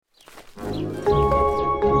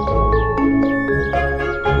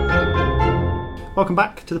Welcome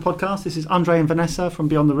back to the podcast. This is Andre and Vanessa from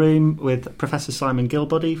Beyond the Room with Professor Simon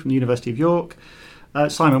Gilbody from the University of York.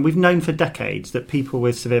 Simon, we've known for decades that people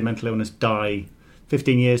with severe mental illness die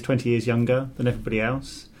 15 years, 20 years younger than everybody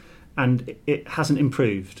else, and it hasn't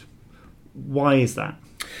improved. Why is that?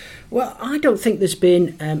 Well, I don't think there's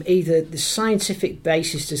been either the scientific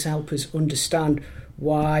basis to help us understand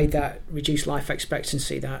why that reduced life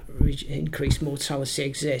expectancy, that increased mortality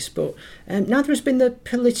exists, but neither has been the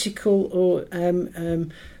political or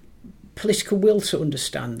political will to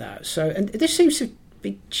understand that. So, and this seems to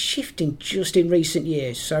be shifting just in recent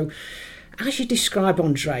years. So, as you describe,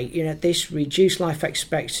 Andre, this reduced life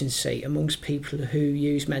expectancy amongst people who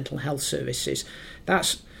use mental health services,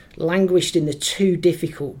 that's languished in the too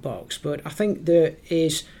difficult box. But I think there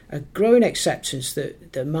is a growing acceptance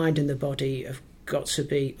that the mind and the body have got to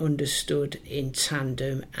be understood in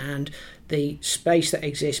tandem, and the space that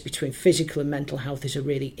exists between physical and mental health is a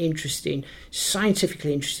really interesting,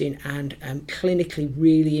 scientifically interesting and clinically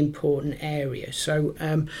really important area. So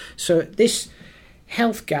this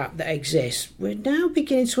health gap that exists, we're now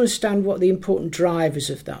beginning to understand what the important drivers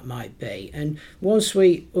of that might be, and once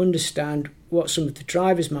we understand what some of the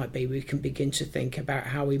drivers might be, we can begin to think about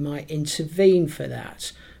how we might intervene for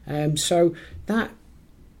that. So that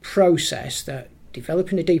process, that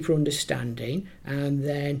developing a deeper understanding and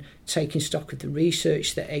then taking stock of the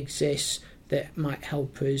research that exists that might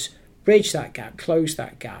help us bridge that gap, close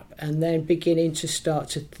that gap, and then beginning to start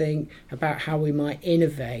to think about how we might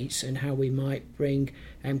innovate and how we might bring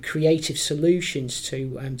creative solutions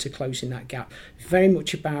to closing that gap. Very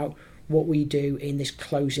much about what we do in this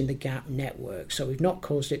Closing the Gap network. So we've not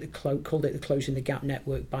called it the Closing the Gap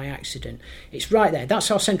network by accident. It's right there.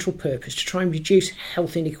 That's our central purpose, to try and reduce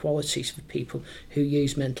health inequalities for people who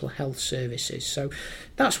use mental health services. So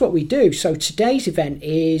that's what we do. So today's event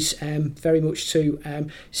is very much to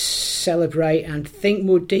celebrate and think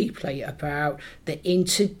more deeply about the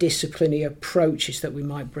interdisciplinary approaches that we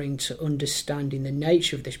might bring to understanding the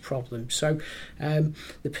nature of this problem. So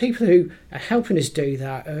the people who are helping us do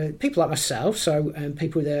that are people like myself, so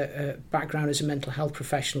people with a background as a mental health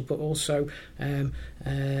professional, but also an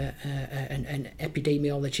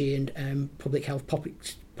epidemiology and public health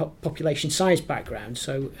population science background.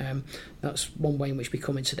 So that's one way in which we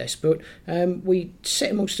come into this. But we sit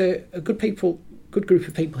amongst a good group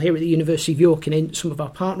of people here at the University of York and in some of our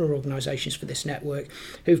partner organisations for this network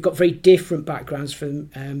who've got very different backgrounds from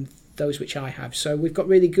those which I have. So we've got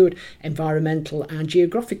really good environmental and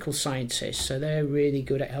geographical scientists, so they're really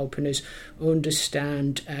good at helping us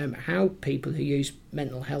understand how people who use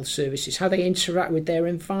mental health services, how they interact with their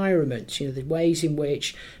environment, the ways in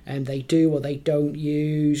which they do or they don't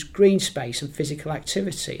use green space and physical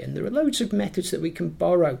activity. And there are loads of methods that we can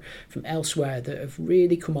borrow from elsewhere that have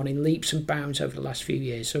really come on in leaps and bounds over the last few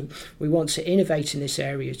years. So we want to innovate in this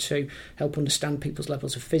area to help understand people's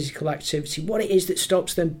levels of physical activity, what it is that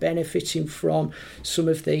stops them benefiting from some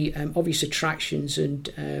of the obvious attractions and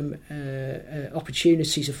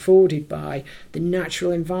opportunities afforded by the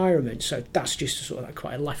natural environment. So that's just sort of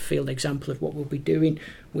quite a left field example of what we'll be doing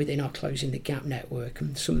within our Closing the Gap network,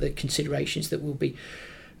 and some of the considerations that we'll be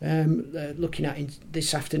looking at in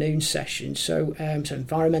this afternoon's session. So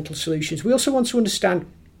environmental solutions. We also want to understand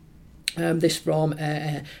this from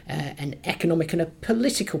an economic and a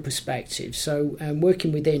political perspective. So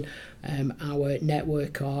working within our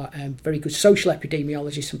network are very good social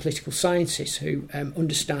epidemiologists and political scientists who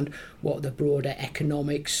understand what the broader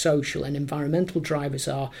economic, social and environmental drivers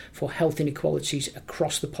are for health inequalities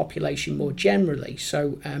across the population more generally.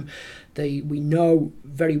 So we know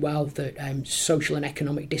very well that social and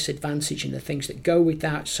economic disadvantage and the things that go with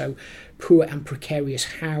that, so poor and precarious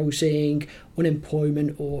housing,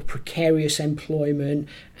 unemployment or precarious employment,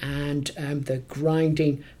 and the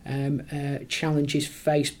grinding challenges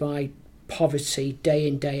faced by poverty day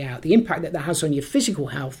in, day out. The impact that has on your physical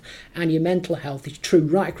health and your mental health is true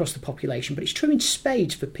right across the population, but it's true in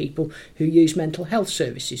spades for people who use mental health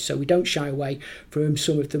services. So we don't shy away from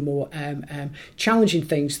some of the more challenging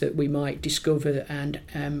things that we might discover,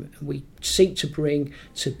 and we seek to bring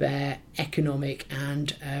to bear economic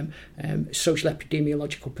and social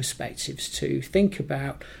epidemiological perspectives to think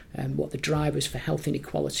about what the drivers for health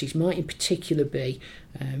inequalities might in particular be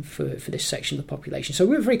for this section of the population. So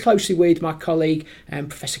we work very closely with my colleague,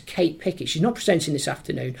 Professor Kate Pickett. She's not presenting this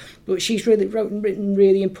afternoon, but she's written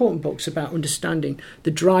really important books about understanding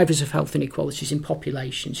the drivers of health inequalities in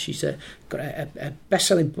populations. She's got a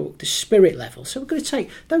best-selling book, The Spirit Level. So we're going to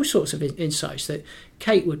take those sorts of insights that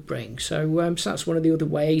Kate would bring. So that's one of the other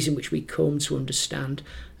ways in which we come to understand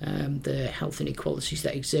the health inequalities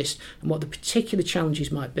that exist, and what the particular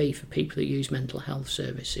challenges might be for people who use mental health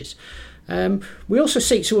services. We also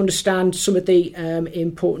seek to understand some of the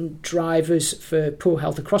important drivers for poor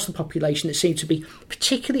health across the population that seem to be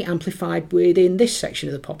particularly amplified within this section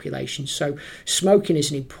of the population. So smoking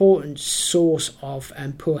is an important source of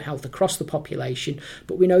poor health across the population,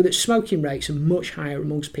 but we know that smoking rates are much higher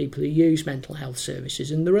amongst people who use mental health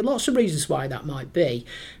services, and there are lots of reasons why that might be.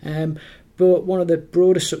 But one of the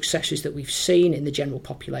broader successes that we've seen in the general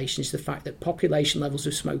population is the fact that population levels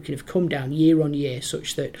of smoking have come down year on year,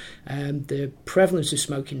 such that the prevalence of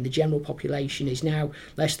smoking in the general population is now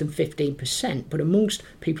less than 15%. But amongst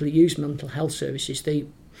people who use mental health services, the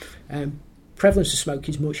prevalence of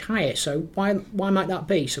smoking is much higher. So why might that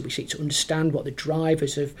be? So we seek to understand what the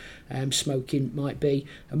drivers of smoking might be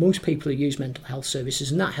amongst people who use mental health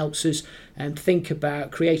services, and that helps us think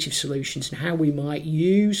about creative solutions and how we might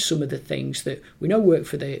use some of the things that we know work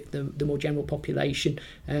for the more general population,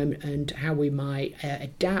 and how we might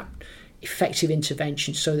adapt effective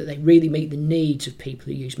interventions so that they really meet the needs of people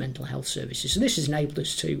who use mental health services. So this has enabled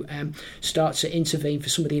us to start to intervene for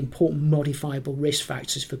some of the important modifiable risk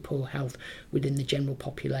factors for poor health within the general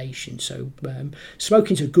population. So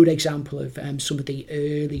smoking is a good example of some of the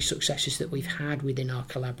early successes that we've had within our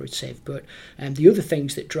collaborative, but the other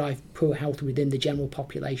things that drive poor health within the general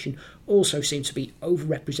population also seem to be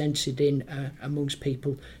overrepresented in amongst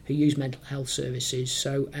people who use mental health services.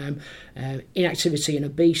 So inactivity and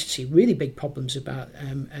obesity, really big problems about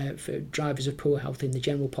for drivers of poor health in the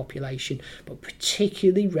general population, but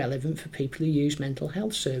particularly relevant for people who use mental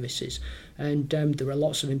health services. And there are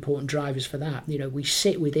lots of important drivers for that. You know, we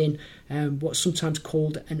sit within what's sometimes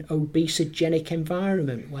called an obesogenic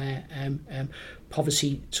environment, where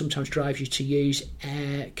poverty sometimes drives you to use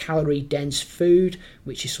calorie-dense food,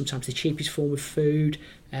 which is sometimes the cheapest form of food.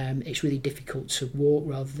 It's really difficult to walk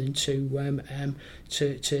rather than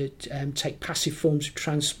to take passive forms of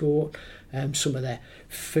transport. Some of the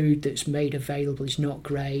food that's made available is not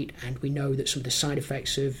great, and we know that some of the side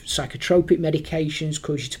effects of psychotropic medications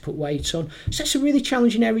cause you to put weight on. So that's a really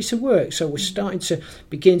challenging area to work. So we're starting to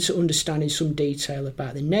begin to understand in some detail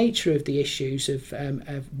about the nature of the issues of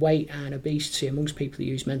weight and obesity amongst people who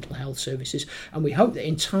use mental health services, and we hope that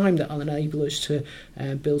in time that will enable us to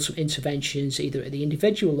build some interventions either at the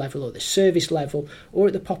individual level or the service level or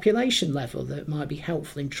at the population level that might be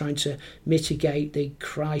helpful in trying to mitigate the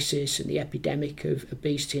crisis and the epidemic of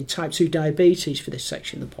obesity and type 2 diabetes for this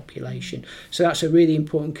section of the population. So that's a really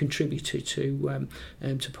important contributor to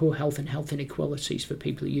poor health and health inequalities for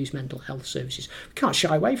people who use mental health services. We can't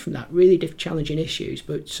shy away from that, really challenging issues,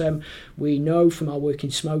 but we know from our work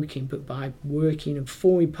in smoking, but by working and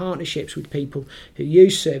forming partnerships with people who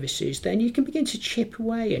use services, then you can begin to chip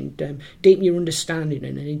away and deepen your understanding,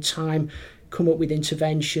 and in time come up with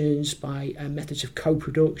interventions by methods of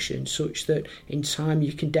co-production, such that in time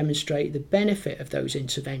you can demonstrate the benefit of those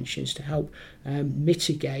interventions to help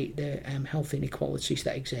mitigate the health inequalities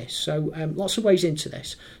that exist. So lots of ways into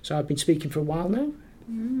this. So I've been speaking for a while now.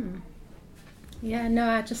 Yeah, no,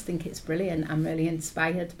 I just think it's brilliant. I'm really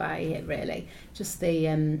inspired by it, really. Just the,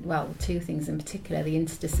 two things in particular, the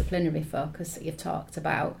interdisciplinary focus that you've talked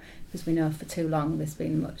about, because we know for too long there's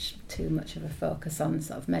been too much of a focus on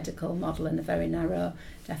sort of medical model and a very narrow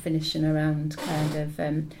definition around kind of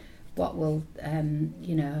what will,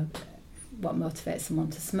 what motivates someone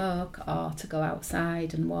to smoke or to go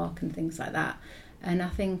outside and walk and things like that. And I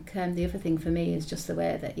think the other thing for me is just the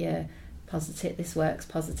way that this work's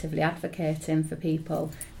positively advocating for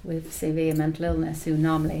people with severe mental illness who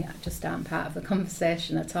normally just aren't part of the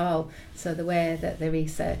conversation at all. So the way that the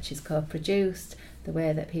research is co-produced, the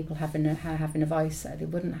way that people having a voice that they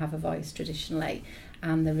wouldn't have a voice traditionally,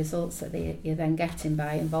 and the results that you're then getting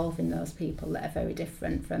by involving those people that are very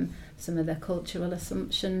different from some of the cultural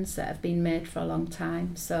assumptions that have been made for a long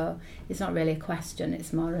time. So it's not really a question,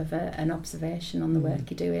 it's more of an observation on the work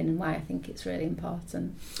you're doing and why I think it's really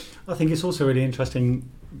important. I think it's also really interesting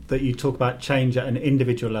that you talk about change at an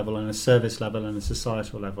individual level and a service level and a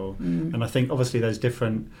societal level. And I think obviously there's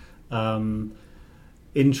different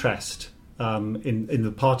interest in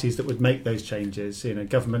the parties that would make those changes. You know,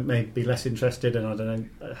 government may be less interested, and I don't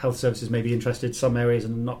know, health services may be interested in some areas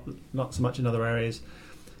and not so much in other areas.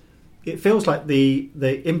 It feels like the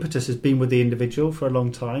impetus has been with the individual for a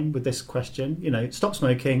long time with this question. You know, stop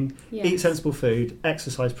smoking, eat sensible food,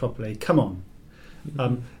 exercise properly. Come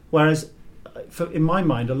on. Whereas, in my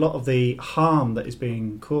mind, a lot of the harm that is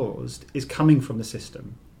being caused is coming from the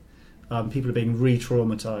system. People are being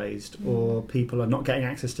re-traumatised, or people are not getting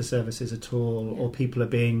access to services at all, or people are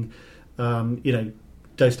being,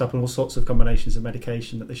 dosed up on all sorts of combinations of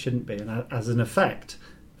medication that they shouldn't be. And as an effect,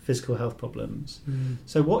 physical health problems.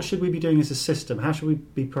 So what should we be doing as a system? How should we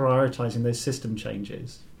be prioritising those system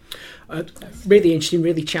changes? Really interesting,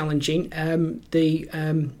 really challenging. A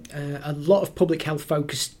lot of public health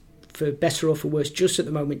focus, for better or for worse, just at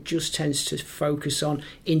the moment, just tends to focus on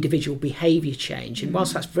individual behaviour change. And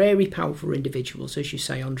whilst that's very powerful for individuals, as you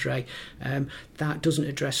say, Andre, that doesn't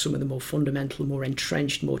address some of the more fundamental, more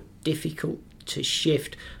entrenched, more difficult to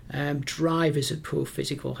shift drivers of poor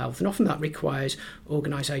physical health, and often that requires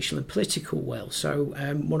organisational and political will. So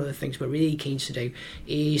one of the things we're really keen to do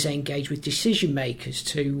is engage with decision makers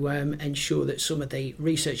to ensure that some of the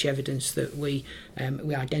research evidence that we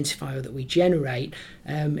identify or that we generate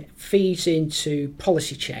feeds into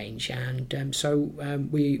policy change. And so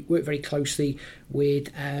we work very closely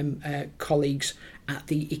with colleagues at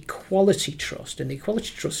the Equality Trust, and the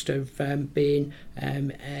Equality Trust have been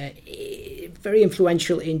very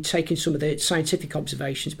influential in taking some of the scientific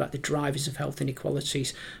observations about the drivers of health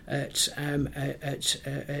inequalities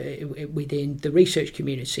within the research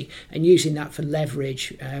community and using that for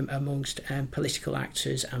leverage amongst political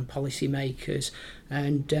actors and policy makers.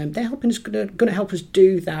 And they're going to help us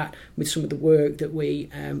do that with some of the work that we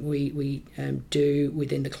do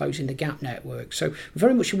within the Closing the Gap network. So we're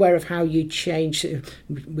very much aware of how you change.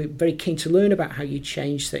 We're very keen to learn about how you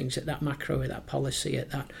change things at that macro, at that policy,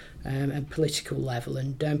 at that and political level.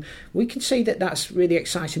 And we can see that that's really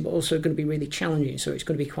exciting, but also going to be really challenging. So it's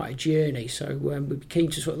going to be quite a journey. So we'd be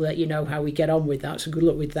keen to sort of let you know how we get on with that. So good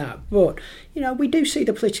luck with that. But we do see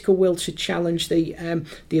the political will to challenge the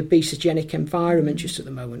obesogenic environment just at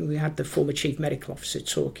the moment. We had the former chief medical officer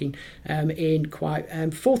talking in quite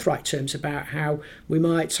forthright terms about how we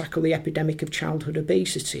might tackle the epidemic of childhood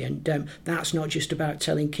obesity, and that's not just about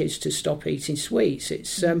telling kids to stop eating sweets.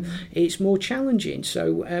 It's more challenging.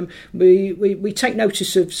 So we take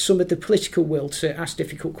notice of some of the political will to ask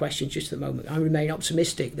difficult questions just at the moment. I remain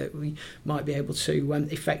optimistic that we might be able to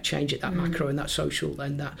effect change at that macro and that social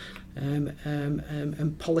and that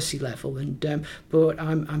and policy level, but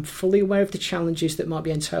I'm fully aware of the challenges that might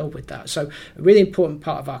be entailed with that. So a really important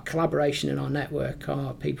part of our collaboration and our network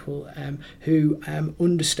are people who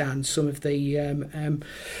understand some of the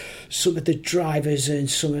drivers and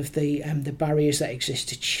some of the barriers that exist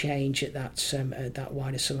to change at that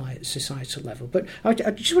wider societal level. But I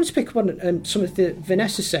just wanted to pick up on some of the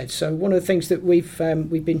Vanessa said. So one of the things that we've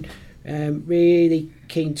been really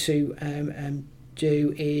keen to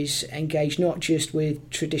do is engage not just with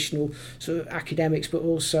traditional sort of academics, but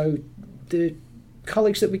also the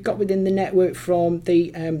colleagues that we've got within the network from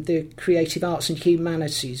the creative arts and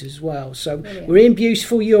humanities as well. So brilliant. We're in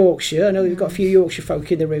beautiful Yorkshire. I know we've got a few Yorkshire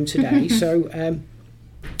folk in the room today. So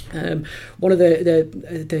one of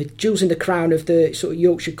the jewels in the crown of the sort of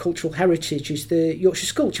Yorkshire cultural heritage is the Yorkshire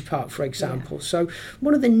Sculpture Park, for example. Yeah. So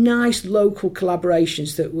one of the nice local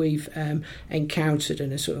collaborations that we've encountered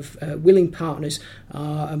and are sort of willing partners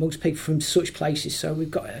are amongst people from such places. So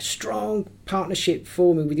we've got a strong partnership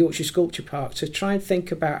forming with Yorkshire Sculpture Park to try and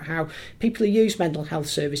think about how people who use mental health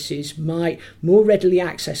services might more readily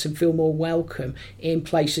access and feel more welcome in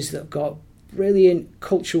places that have got brilliant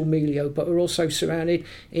cultural milieu, but are also surrounded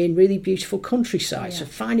in really beautiful countryside. Yeah. So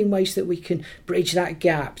finding ways that we can bridge that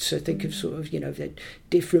gap to think of sort of the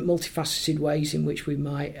different multifaceted ways in which we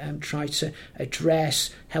might try to address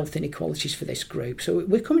health inequalities for this group. So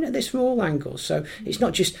we're coming at this from all angles. So it's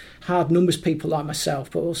not just hard numbers people like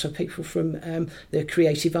myself, but also people from the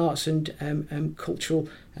creative arts and cultural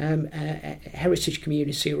heritage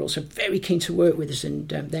community who are also very keen to work with us, and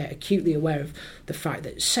they're acutely aware of the fact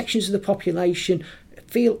that sections of the population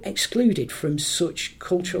feel excluded from such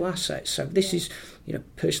cultural assets. So this is,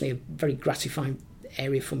 personally a very gratifying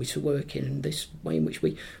area for me to work in, and this way in which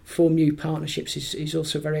we form new partnerships is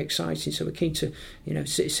also very exciting. So we're keen to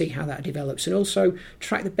see how that develops, and also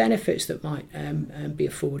track the benefits that might be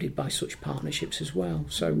afforded by such partnerships as well.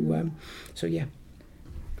 So yeah,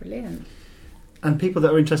 brilliant. And people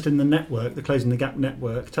that are interested in the network, the Closing the Gap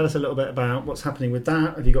network, tell us a little bit about what's happening with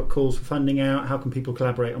that. Have you got calls for funding out? How can people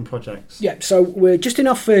collaborate on projects? Yeah, so we're just in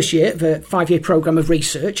our first year of a 5-year programme of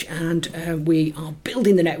research, and we are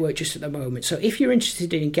building the network just at the moment. So if you're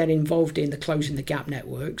interested in getting involved in the Closing the Gap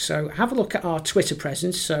network, so have a look at our Twitter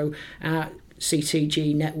presence, so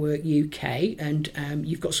CTG Network UK, and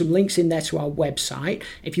you've got some links in there to our website.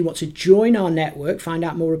 If you want to join our network, find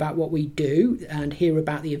out more about what we do and hear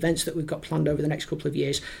about the events that we've got planned over the next couple of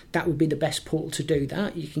years, that would be the best portal to do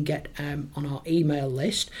that. You can get on our email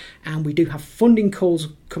list, and we do have funding calls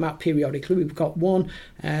come out periodically. We've got one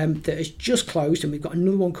that has just closed, and we've got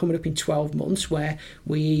another one coming up in 12 months where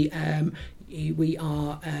we we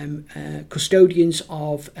are custodians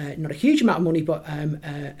of not a huge amount of money, but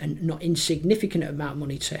a not insignificant amount of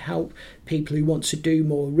money to help people who want to do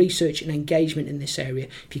more research and engagement in this area.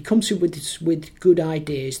 If you come to with good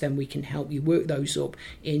ideas, then we can help you work those up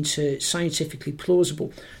into scientifically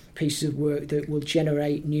plausible pieces of work that will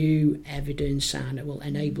generate new evidence and it will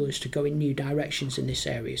enable us to go in new directions in this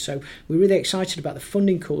area. So we're really excited about the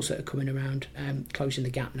funding calls that are coming around Closing the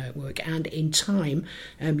Gap Network, and in time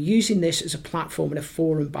using this as a platform and a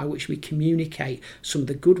forum by which we communicate some of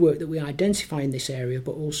the good work that we identify in this area,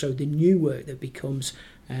 but also the new work that becomes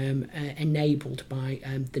enabled by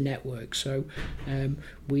the network. So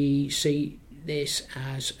we see this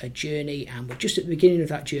as a journey, and we're just at the beginning of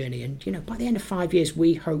that journey, and by the end of 5 years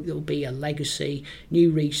we hope there'll be a legacy,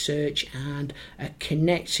 new research and a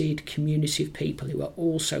connected community of people who are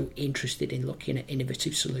also interested in looking at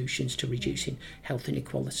innovative solutions to reducing health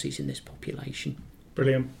inequalities in this population.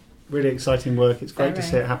 Brilliant. Really exciting work. It's great to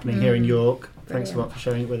see it happening here in York. Thanks a lot for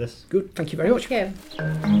sharing it with us. Good, thank you very much. Thank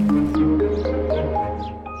you.